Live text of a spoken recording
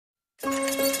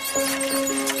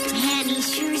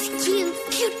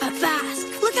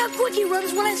how quick he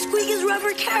runs when I squeak his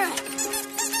rubber carrot.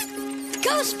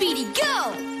 Go, Speedy,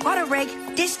 go! Water, Reg.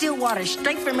 Distilled water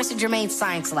straight from Mr. Germain's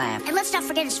science lab. And let's not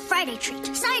forget his Friday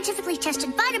treat. Scientifically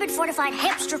tested, vitamin-fortified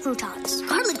hamster croutons.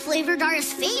 Garlic-flavored are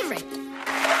his favorite.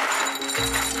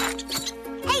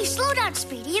 Hey, slow down,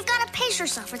 Speedy. You've got to pace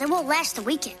yourself or they won't last the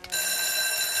weekend.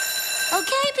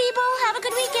 Okay, people, have a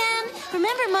good weekend.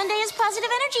 Remember, Monday is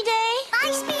Positive Energy Day.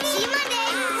 Bye, Speedy. See you Monday.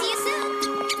 See you soon.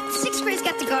 6th grade's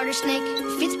got the garter snake,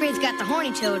 5th grade's got the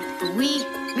horny toad, but we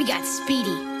got Speedy.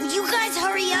 Will you guys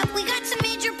hurry up? We got some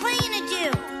major playing to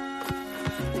do.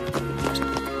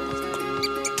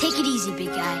 Take it easy, big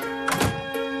guy.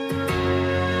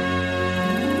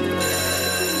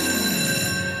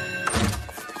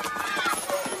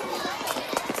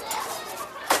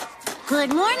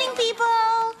 Good morning,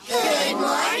 people. Good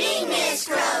morning, Miss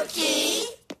Croaky.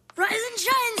 Rise and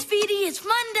shine, Speedy. It's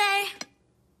Monday.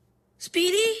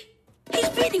 Speedy? Hey,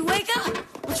 Speedy, wake up.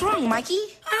 What's wrong, Mikey?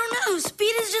 I don't know.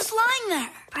 Speedy's just lying there.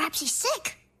 Perhaps he's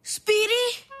sick.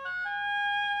 Speedy?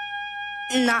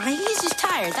 Nah, he's just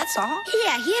tired, that's all.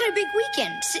 Yeah, he had a big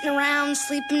weekend. Sitting around,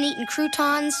 sleeping, eating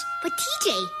croutons. But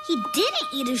TJ, he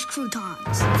didn't eat his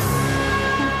croutons.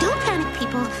 Don't panic,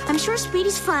 people. I'm sure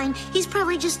Speedy's fine. He's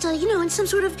probably just, in some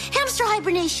sort of hamster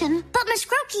hibernation. But Miss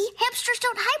Croaky, hamsters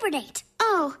don't hibernate.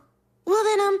 Oh. Well,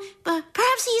 then,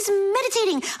 perhaps he's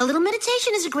meditating. A little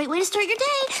meditation is a great way to start your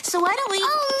day. So why don't we...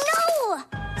 Oh,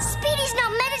 no! Speedy's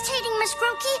not meditating, Miss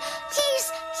Croaky.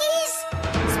 He's...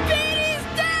 Speedy's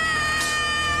dead!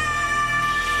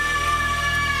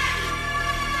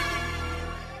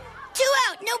 2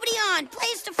 out, nobody on.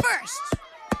 Plays to first.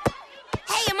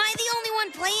 Hey, am I the only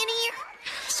one playing here?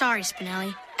 Sorry,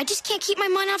 Spinelli. I just can't keep my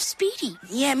mind off Speedy.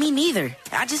 Yeah, me neither.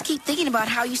 I just keep thinking about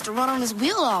how he used to run on his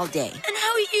wheel all day. And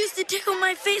how he used to tickle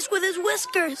my face with his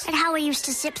whiskers. And how he used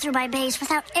to zip through my maze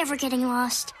without ever getting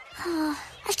lost.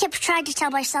 I've kept trying to tell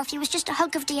myself he was just a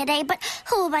hunk of DNA, but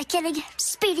who am I kidding?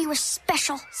 Speedy was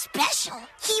special. Special?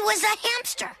 He was a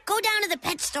hamster. Go down to the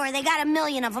pet store. They got 1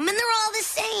 million of them, and they're all the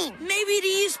same. Maybe to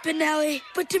you, Spinelli,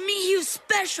 but to me he was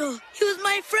special. He was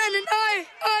my friend, and I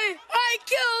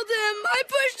killed him. I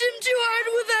pushed him too hard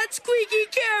with that squeaky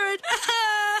carrot.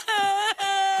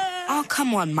 Oh,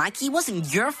 come on, Mikey. It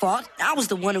wasn't your fault. I was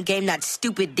the one who gave him that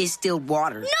stupid distilled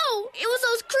water. No, it was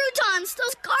those croutons,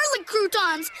 those garlic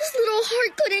croutons. His little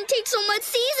heart couldn't take so much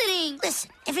seasoning.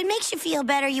 Listen, if it makes you feel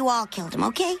better, you all killed him,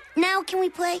 okay? Now can we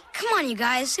play? Come on, you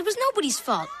guys. It was nobody's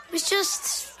fault. It was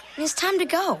just... It's time to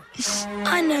go.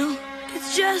 I know.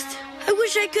 It's just... I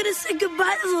wish I could have said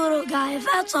goodbye to the little guy,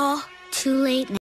 that's all. Too late now.